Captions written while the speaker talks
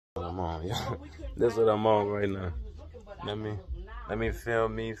I'm on, y'all. This is what I'm on right now. Let me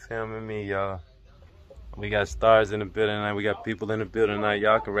filming me, y'all. We got stars in the building tonight. We got people in the building tonight.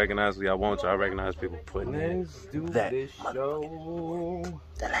 Y'all can recognize who y'all want. Y'all recognize people putting in that. This show.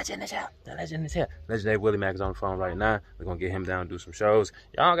 The legend is here. The legend is here. Legendary Willie Mack is on the phone right now. We're going to get him down and do some shows.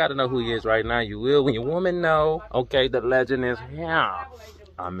 Y'all got to know who he is right now. You will when your woman know. Okay, the legend is here.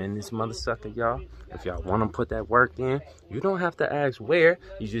 I'm in this mother sucker, y'all. If y'all want to put that work in, you don't have to ask where.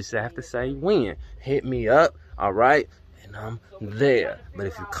 You just have to say when. Hit me up, all right? And I'm there. But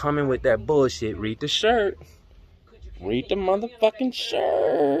if you come in with that bullshit, read the shirt. Read the motherfucking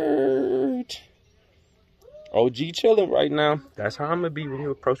shirt. OG chilling right now. That's how I'm going to be when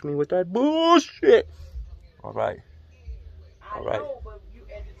you approach me with that bullshit. All right. All right.